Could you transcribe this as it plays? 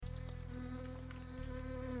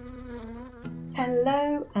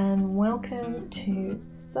Hello and welcome to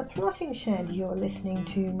The Plotting Shed. You're listening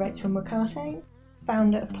to Rachel McCarthy,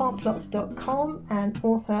 founder of plantplots.com and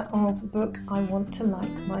author of the book I Want to Like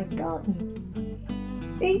My Garden.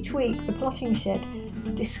 Each week The Plotting Shed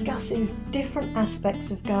discusses different aspects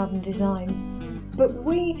of garden design, but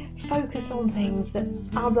we focus on things that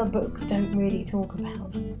other books don't really talk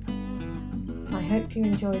about. I hope you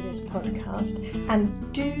enjoy this podcast,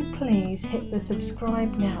 and do please hit the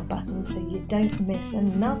subscribe now button so you don't miss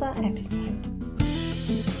another episode.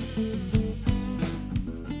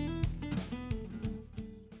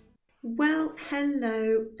 Well,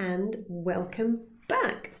 hello and welcome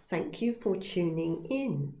back. Thank you for tuning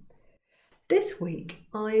in. This week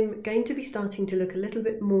I'm going to be starting to look a little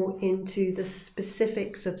bit more into the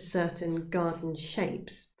specifics of certain garden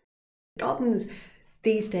shapes. Gardens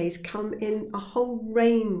these days come in a whole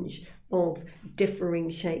range of differing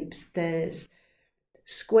shapes. There's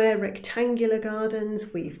square rectangular gardens,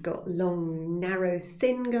 we've got long, narrow,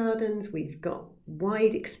 thin gardens, we've got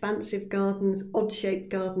wide, expansive gardens, odd-shaped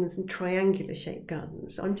gardens and triangular shaped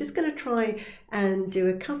gardens. I'm just going to try and do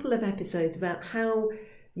a couple of episodes about how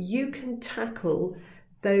you can tackle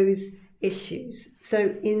those issues.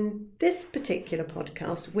 So in this particular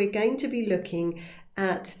podcast, we're going to be looking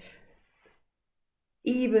at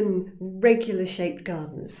even regular shaped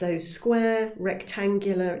gardens, so square,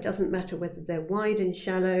 rectangular, it doesn't matter whether they're wide and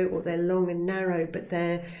shallow or they're long and narrow, but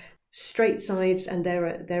they're straight sides and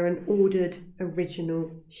they're an ordered original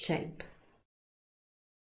shape.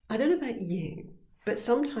 I don't know about you, but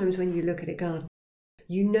sometimes when you look at a garden,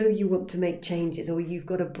 you know you want to make changes, or you've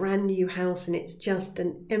got a brand new house and it's just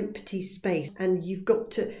an empty space and you've got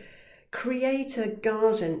to create a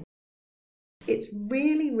garden. It's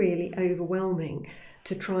really, really overwhelming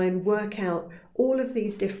to try and work out all of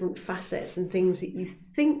these different facets and things that you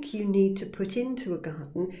think you need to put into a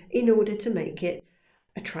garden in order to make it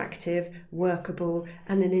attractive, workable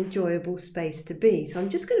and an enjoyable space to be. So I'm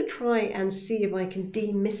just going to try and see if I can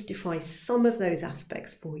demystify some of those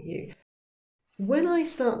aspects for you. When I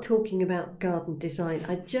start talking about garden design,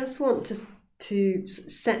 I just want to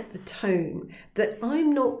set the tone that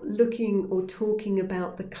I'm not looking or talking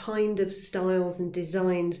about the kind of styles and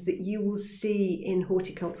designs that you will see in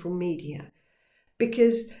horticultural media,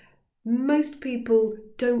 because most people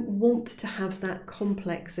don't want to have that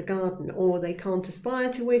complex a garden, or they can't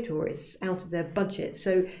aspire to it, or it's out of their budget.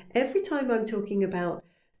 So every time I'm talking about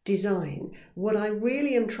design, what I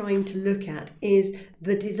really am trying to look at is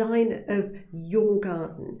the design of your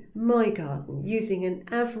garden, my garden, using an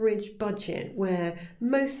average budget where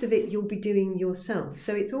most of it you'll be doing yourself.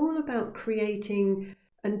 So it's all about creating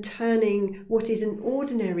and turning what is an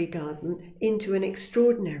ordinary garden into an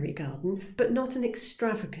extraordinary garden, but not an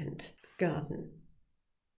extravagant garden.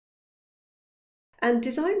 And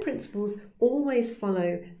design principles always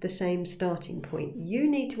follow the same starting point. You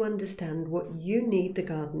need to understand what you need the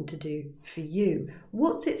garden to do for you.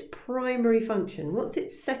 What's its primary function? What's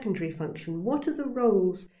its secondary function? What are the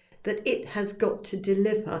roles that it has got to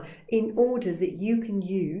deliver in order that you can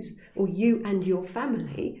use, or you and your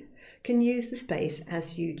family can use the space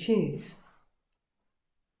as you choose?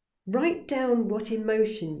 Write down what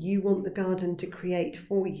emotion you want the garden to create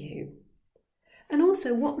for you. And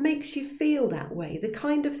also what makes you feel that way, the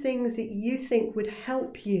kind of things that you think would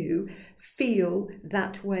help you feel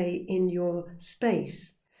that way in your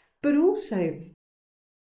space. But also,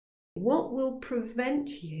 what will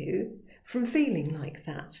prevent you from feeling like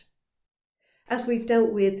that? As we've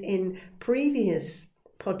dealt with in previous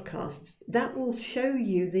podcasts, that will show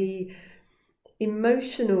you the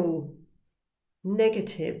emotional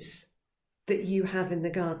negatives that you have in the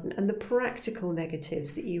garden and the practical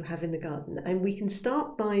negatives that you have in the garden, and we can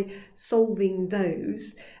start by solving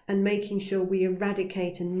those and making sure we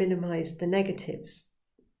eradicate and minimize the negatives.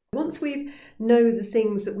 Once we know the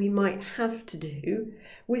things that we might have to do,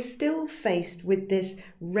 we're still faced with this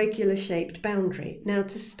regular shaped boundary. Now,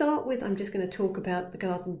 to start with, I'm just going to talk about the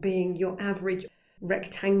garden being your average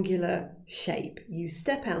rectangular shape. You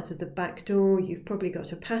step out of the back door, you've probably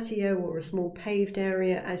got a patio or a small paved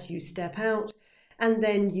area as you step out, and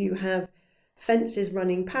then you have fences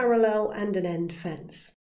running parallel and an end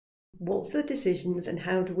fence. What's the decisions and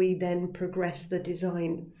how do we then progress the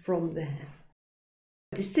design from there?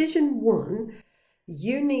 Decision one,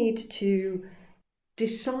 you need to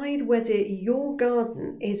decide whether your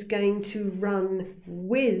garden is going to run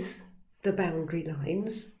with the boundary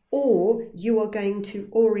lines, or you are going to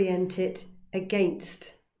orient it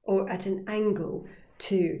against or at an angle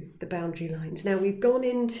to the boundary lines. Now, we've gone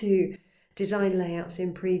into design layouts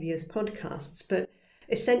in previous podcasts, but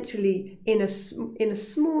essentially in a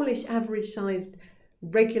smallish average sized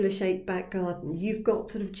regular shaped back garden, you've got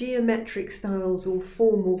sort of geometric styles or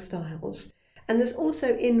formal styles. And there's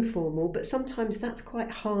also informal, but sometimes that's quite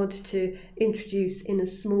hard to introduce in a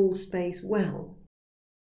small space well.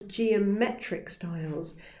 Geometric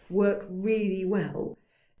styles work really well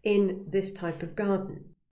in this type of garden.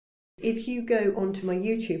 If you go onto my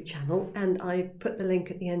YouTube channel, and I put the link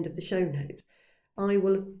at the end of the show notes, I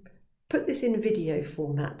will put this in video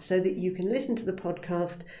format so that you can listen to the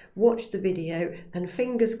podcast, watch the video, and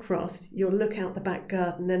fingers crossed you'll look out the back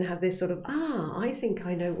garden and have this sort of, I think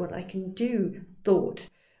I know what I can do thought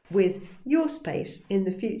with your space in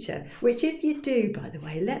the future. Which if you do, by the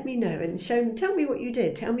way, let me know and tell me what you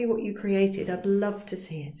did, tell me what you created. I'd love to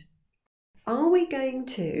see it. Are we going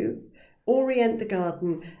to orient the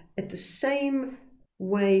garden at the same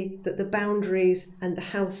way that the boundaries and the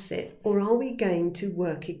house sit, or are we going to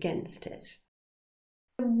work against it?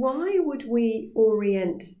 Why would we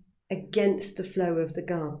orient against the flow of the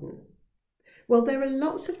garden? Well, there are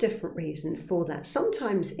lots of different reasons for that.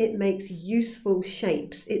 Sometimes it makes useful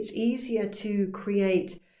shapes. It's easier to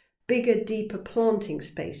create bigger, deeper planting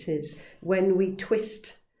spaces when we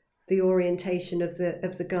twist the orientation of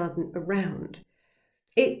the garden around.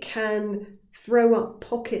 It can throw up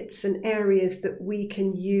pockets and areas that we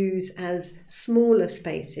can use as smaller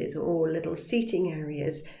spaces or little seating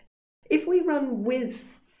areas. If we run with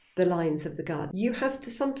the lines of the garden, you have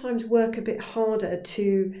to sometimes work a bit harder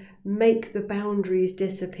to make the boundaries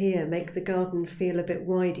disappear, make the garden feel a bit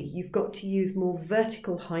wider. You've got to use more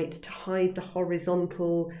vertical height to hide the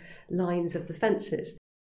horizontal lines of the fences.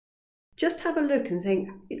 Just have a look and think,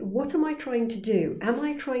 what am I trying to do? Am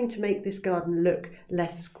I trying to make this garden look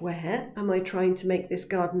less square? Am I trying to make this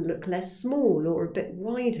garden look less small or a bit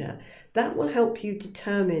wider? That will help you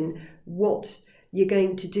determine what you're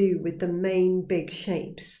going to do with the main big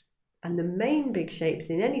shapes. And the main big shapes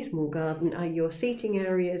in any small garden are your seating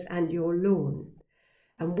areas and your lawn.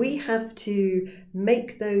 And we have to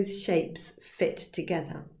make those shapes fit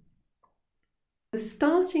together. The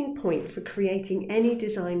starting point for creating any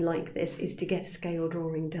design like this is to get a scale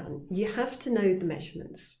drawing done. You have to know the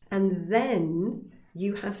measurements, and then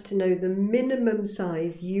you have to know the minimum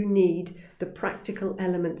size you need the practical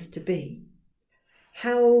elements to be.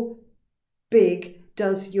 How big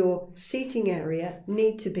does your seating area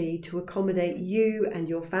need to be to accommodate you and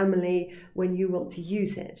your family when you want to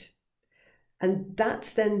use it? And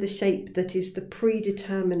that's then the shape that is the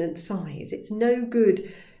predeterminant size. It's no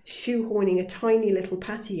good shoehorning a tiny little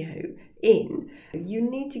patio in. You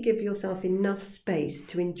need to give yourself enough space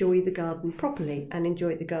to enjoy the garden properly and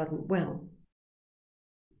enjoy the garden well.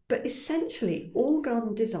 But essentially, all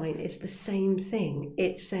garden design is the same thing.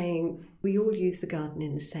 It's saying we all use the garden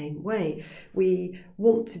in the same way. We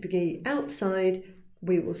want to be outside,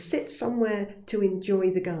 we will sit somewhere to enjoy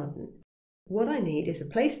the garden. What I need is a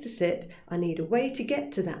place to sit, I need a way to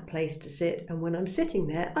get to that place to sit, and when I'm sitting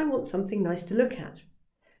there, I want something nice to look at.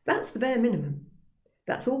 That's the bare minimum.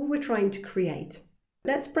 That's all we're trying to create.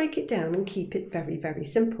 Let's break it down and keep it very, very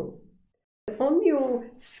simple. On your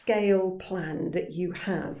scale plan that you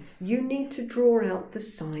have, you need to draw out the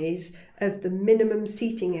size of the minimum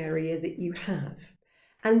seating area that you have,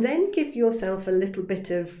 and then give yourself a little bit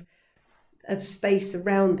of space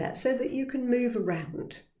around that so that you can move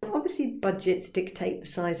around. Obviously, budgets dictate the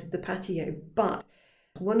size of the patio, but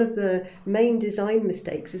one of the main design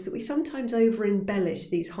mistakes is that we sometimes over-embellish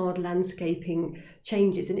these hard landscaping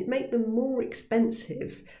changes and it makes them more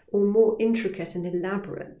expensive or more intricate and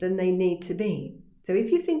elaborate than they need to be. So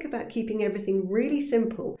if you think about keeping everything really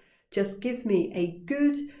simple, just give me a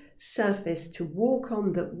good surface to walk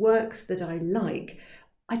on that works, that I like.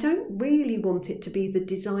 I don't really want it to be the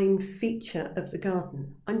design feature of the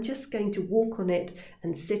garden. I'm just going to walk on it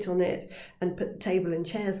and sit on it and put the table and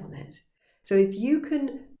chairs on it. So if you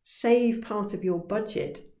can save part of your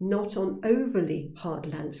budget not on overly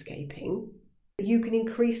hard landscaping, you can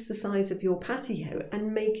increase the size of your patio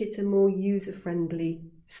and make it a more user-friendly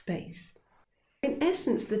space. In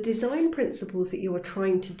essence, the design principles that you are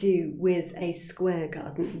trying to do with a square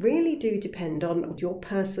garden really do depend on your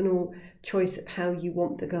personal choice of how you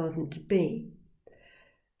want the garden to be.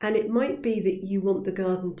 And it might be that you want the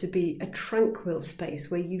garden to be a tranquil space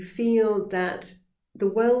where you feel that the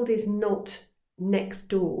world is not next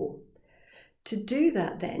door. To do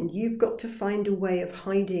that, then, you've got to find a way of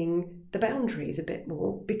hiding the boundaries a bit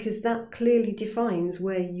more, because that clearly defines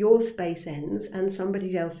where your space ends and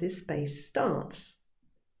somebody else's space starts.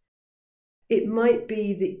 It might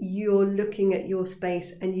be that you're looking at your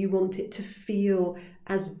space and you want it to feel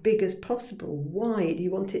as big as possible, wide.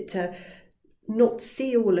 You want it to not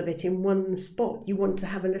see all of it in one spot. You want to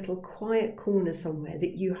have a little quiet corner somewhere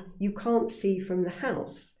that you can't see from the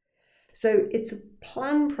house. So it's a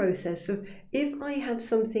plan process of, if I have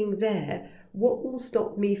something there, what will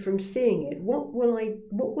stop me from seeing it? What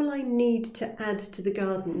will I need to add to the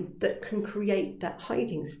garden that can create that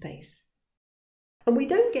hiding space? And we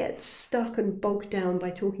don't get stuck and bogged down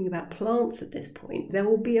by talking about plants at this point. There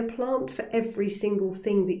will be a plant for every single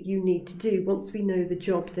thing that you need to do once we know the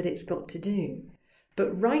job that it's got to do.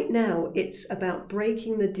 But right now, it's about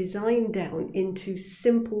breaking the design down into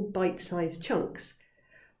simple bite-sized chunks.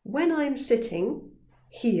 When I'm sitting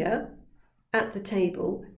here at the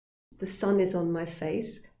table, the sun is on my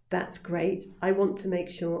face. That's great. I want to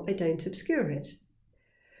make sure I don't obscure it.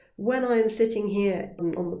 When I'm sitting here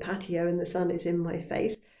on the patio and the sun is in my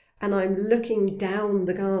face and I'm looking down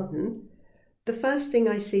the garden, the first thing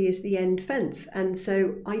I see is the end fence, and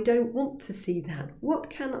so I don't want to see that.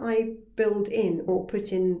 What can I build in or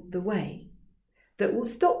put in the way that will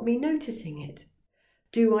stop me noticing it?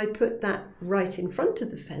 Do I put that right in front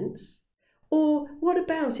of the fence? Or what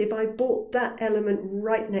about if I bought that element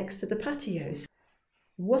right next to the patios?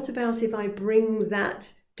 What about if I bring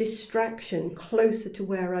that distraction closer to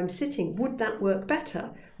where I'm sitting? Would that work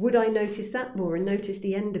better? Would I notice that more and notice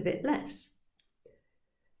the end of it less?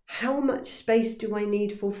 How much space do I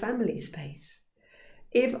need for family space?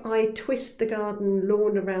 If I twist the garden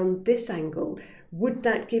lawn around this angle, would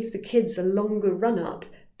that give the kids a longer run up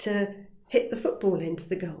to hit the football into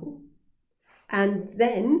the goal? And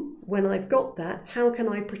then when I've got that, how can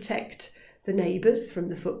I protect the neighbours from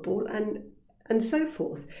the football and so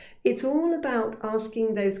forth? It's all about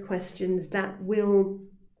asking those questions that will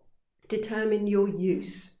determine your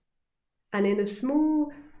use. And in a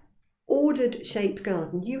small ordered shaped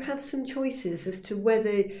garden, you have some choices as to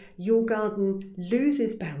whether your garden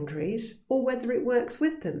loses boundaries or whether it works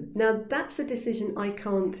with them. Now, that's a decision I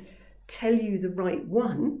can't tell you the right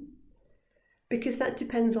one, because that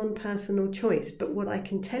depends on personal choice. But what I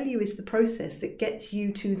can tell you is the process that gets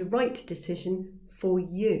you to the right decision for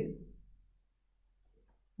you.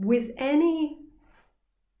 With any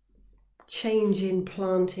change in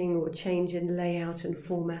planting or change in layout and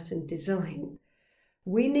format and design,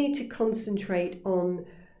 we need to concentrate on,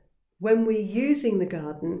 when we're using the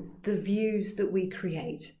garden, the views that we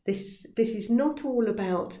create. This is not all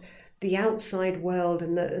about the outside world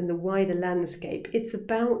and the wider landscape. It's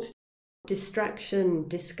about distraction,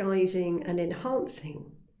 disguising and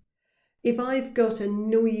enhancing. If I've got a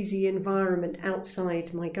noisy environment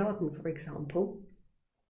outside my garden, for example,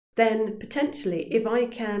 then potentially if I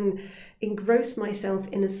can engross myself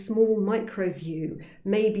in a small micro view,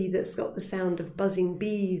 maybe that's got the sound of buzzing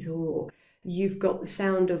bees, or you've got the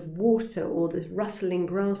sound of water or the rustling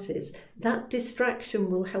grasses, that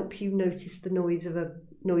distraction will help you notice the noise of a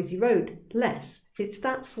noisy road less. It's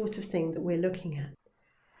that sort of thing that we're looking at.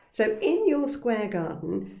 So in your square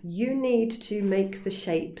garden, you need to make the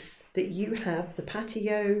shapes that you have, the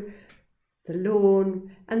patio, the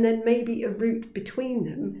lawn, and then maybe a route between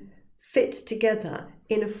them, fit together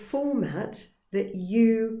in a format that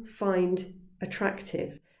you find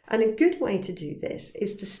attractive. And a good way to do this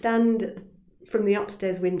is to stand from the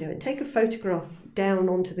upstairs window and take a photograph down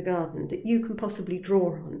onto the garden that you can possibly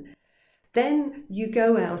draw on. Then you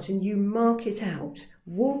go out and you mark it out,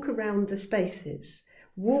 walk around the spaces,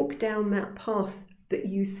 walk down that path that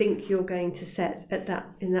you think you're going to set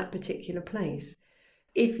in that particular place.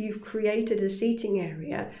 If you've created a seating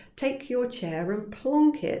area, take your chair and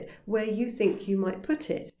plonk it where you think you might put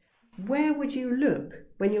it. Where would you look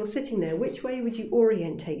when you're sitting there? Which way would you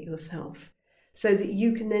orientate yourself so that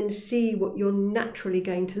you can then see what you're naturally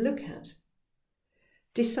going to look at?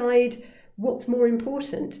 Decide what's more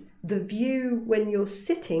important, the view when you're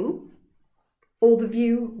sitting or the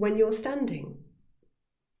view when you're standing.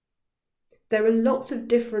 There are lots of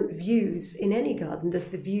different views in any garden. There's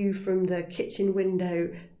the view from the kitchen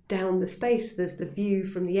window down the space. There's the view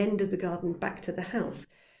from the end of the garden back to the house.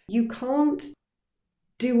 You can't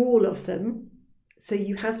do all of them, so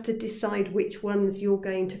you have to decide which ones you're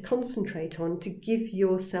going to concentrate on to give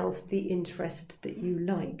yourself the interest that you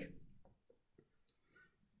like.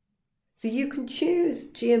 So you can choose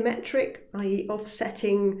geometric, i.e.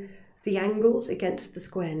 offsetting the angles against the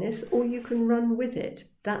squareness, or you can run with it.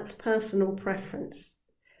 That's personal preference.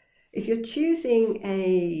 If you're choosing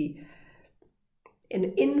an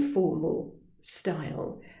informal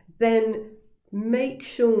style, then make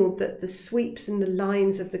sure that the sweeps and the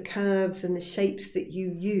lines of the curves and the shapes that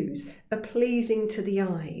you use are pleasing to the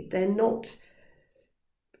eye. They're not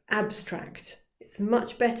abstract. It's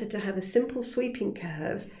much better to have a simple sweeping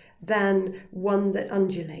curve than one that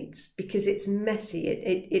undulates, because it's messy.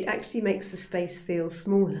 It actually makes the space feel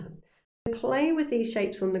smaller. Play with these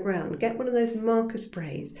shapes on the ground. Get one of those marker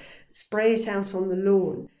sprays, spray it out on the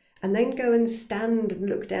lawn, and then go and stand and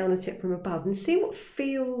look down at it from above and see what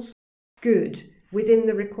feels good within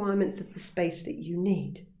the requirements of the space that you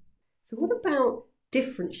need. So what about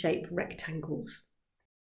different shaped rectangles?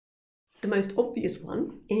 The most obvious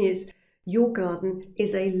one is your garden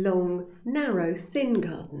is a long, narrow, thin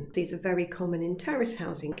garden. These are very common in terrace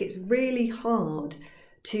housing. It's really hard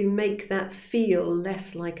to make that feel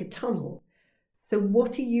less like a tunnel. So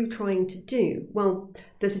what are you trying to do? Well,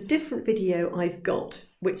 there's a different video I've got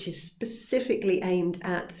which is specifically aimed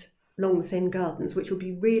at long, thin gardens, which will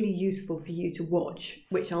be really useful for you to watch,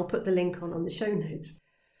 which I'll put the link on the show notes.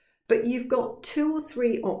 But you've got 2 or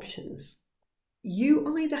 3 options.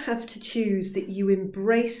 You either have to choose that you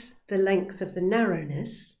embrace the length of the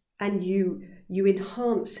narrowness and you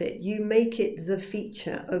enhance it, you make it the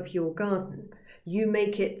feature of your garden, you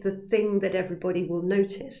make it the thing that everybody will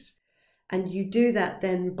notice. And you do that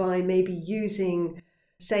then by maybe using,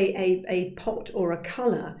 say, a pot or a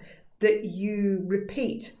colour that you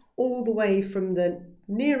repeat all the way from the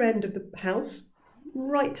near end of the house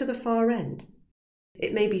right to the far end.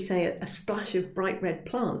 It may be, say, a splash of bright red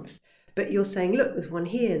plants, but you're saying, look, there's one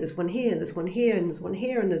here, there's one here, there's one here, and there's one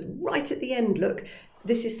here, and there's right at the end, look,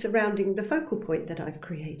 this is surrounding the focal point that I've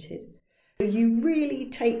created. So you really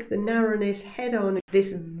take the narrowness head on,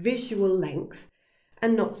 this visual length,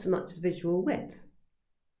 and not so much visual width.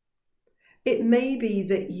 It may be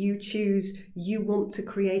that you choose you want to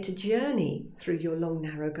create a journey through your long,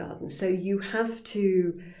 narrow garden. So you have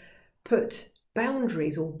to put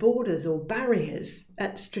boundaries or borders or barriers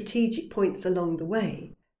at strategic points along the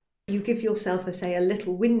way. You give yourself, a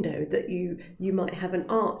little window that you might have an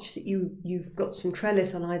arch that you've got some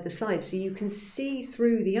trellis on either side, so you can see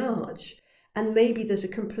through the arch, and maybe there's a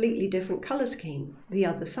completely different colour scheme the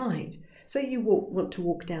other side. So you want to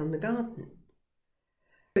walk down the garden.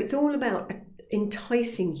 It's all about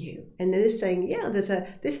enticing you, and then saying, yeah,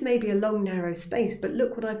 this may be a long, narrow space, but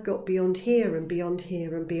look what I've got beyond here and beyond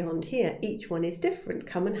here and beyond here. Each one is different.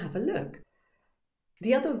 Come and have a look.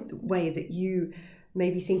 The other way that you may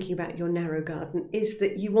be thinking about your narrow garden is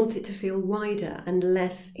that you want it to feel wider and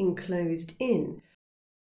less enclosed in.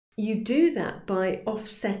 You do that by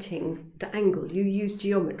offsetting the angle. You use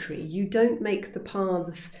geometry. You don't make the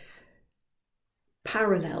paths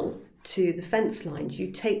parallel to the fence lines.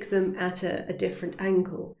 You take them at a different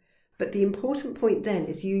angle. But the important point then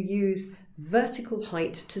is you use vertical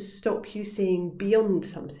height to stop you seeing beyond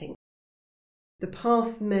something. The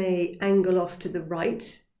path may angle off to the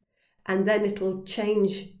right, and then it'll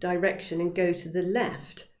change direction and go to the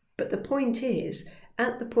left. But the point is,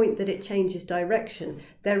 at the point that it changes direction,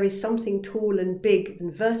 there is something tall and big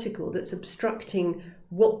and vertical that's obstructing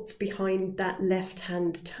what's behind that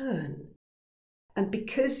left-hand turn. And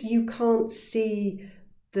because you can't see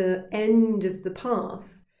the end of the path,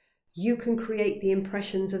 you can create the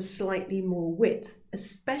impressions of slightly more width,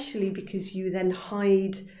 especially because you then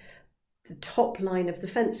hide the top line of the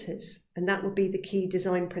fences. And that would be the key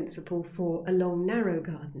design principle for a long, narrow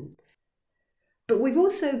garden. But we've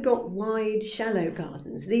also got wide, shallow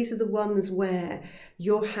gardens. These are the ones where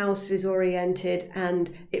your house is oriented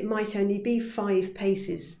and it might only be 5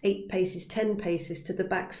 paces, 8 paces, 10 paces to the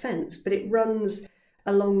back fence, but it runs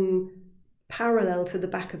along parallel to the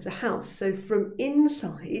back of the house. So from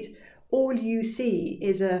inside, all you see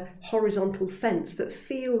is a horizontal fence that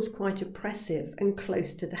feels quite oppressive and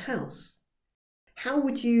close to the house. How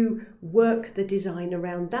would you work the design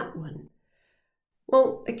around that one?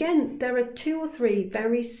 Well, again, there are 2 or 3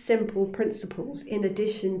 very simple principles in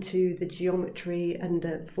addition to the geometry and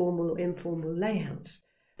the formal or informal layouts.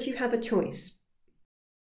 You have a choice.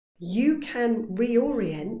 You can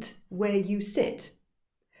reorient where you sit.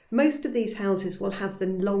 Most of these houses will have the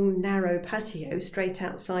long, narrow patio straight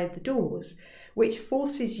outside the doors, which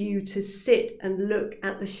forces you to sit and look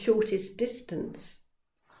at the shortest distance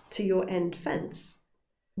to your end fence.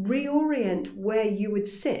 Reorient where you would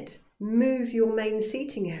sit. Move your main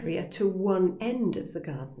seating area to one end of the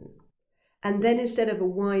garden. And then instead of a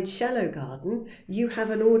wide, shallow garden, you have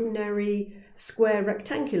an ordinary square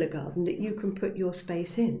rectangular garden that you can put your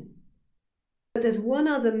space in. But there's one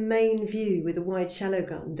other main view with a wide, shallow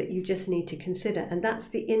garden that you just need to consider, and that's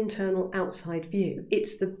the internal outside view.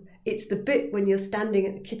 It's the bit when you're standing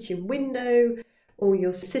at the kitchen window or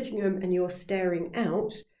your sitting room and you're staring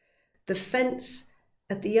out. The fence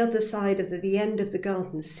at the other side of the end of the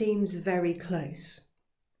garden seems very close.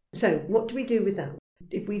 So what do we do with that?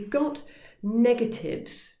 If we've got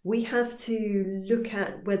negatives, we have to look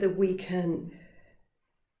at whether we can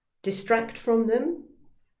distract from them,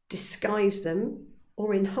 disguise them,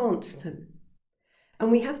 or enhance them.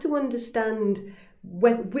 And we have to understand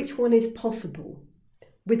which one is possible.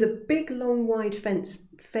 With a big, long, wide fence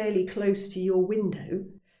fairly close to your window,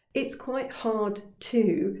 it's quite hard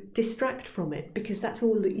to distract from it because that's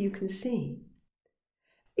all that you can see.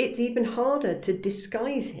 It's even harder to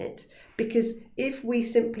disguise it because if we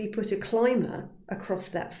simply put a climber across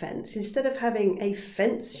that fence, instead of having a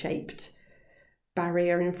fence-shaped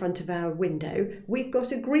barrier in front of our window, we've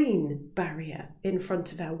got a green barrier in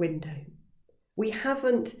front of our window. We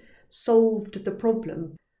haven't solved the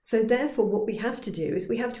problem. So therefore, what we have to do is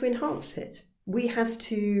we have to enhance it. We have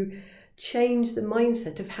to change the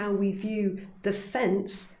mindset of how we view the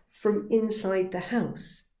fence from inside the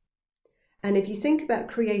house. And if you think about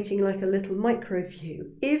creating like a little micro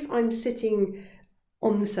view, if I'm sitting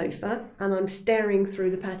on the sofa and I'm staring through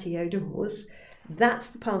the patio doors, that's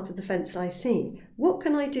the part of the fence I see. What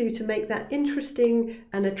can I do to make that interesting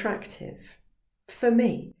and attractive for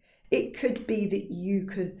me? It could be that you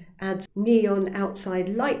could add neon outside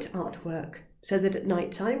light artwork so that at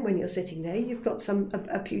night time when you're sitting there, you've got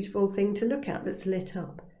a beautiful thing to look at that's lit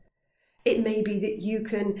up. It may be that you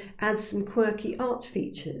can add some quirky art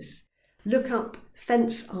features. Look up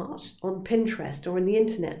fence art on Pinterest or on the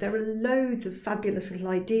internet. There are loads of fabulous little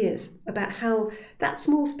ideas about how that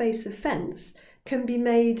small space of fence can be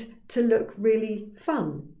made to look really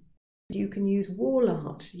fun. You can use wall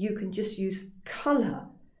art, you can just use colour,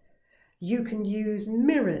 you can use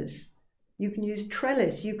mirrors, you can use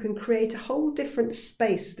trellis, you can create a whole different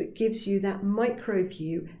space that gives you that micro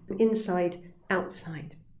view inside,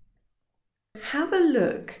 outside. Have a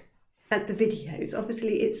look at the videos.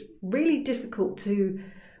 Obviously, it's really difficult to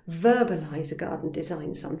verbalise a garden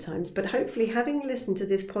design sometimes, but hopefully having listened to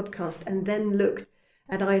this podcast and then looked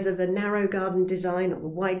at either the narrow garden design or the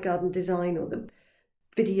wide garden design or the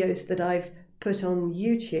videos that I've put on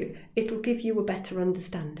YouTube, it'll give you a better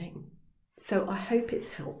understanding. So I hope it's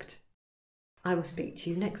helped. I will speak to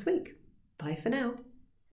you next week. Bye for now.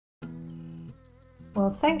 Well,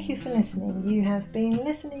 thank you for listening. You have been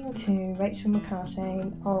listening to Rachel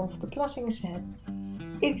McCartane of The Plotting Shed.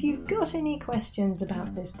 If you've got any questions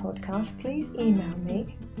about this podcast, please email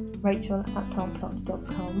me,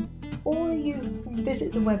 rachel@plantplots.com, or you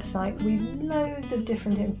visit the website with loads of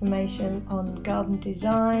different information on garden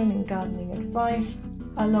design and gardening advice,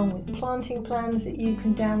 along with planting plans that you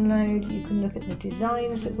can download. You can look at the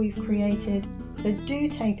designs that we've created. So do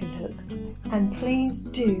take a look, and please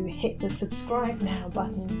do hit the subscribe now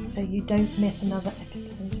button so you don't miss another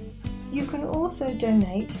episode. You can also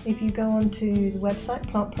donate if you go onto the website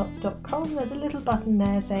plantplots.com. There's a little button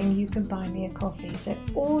there saying you can buy me a coffee. So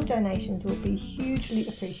all donations will be hugely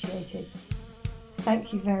appreciated.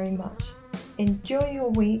 Thank you very much. Enjoy your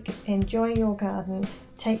week, enjoy your garden,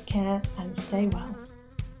 take care and stay well.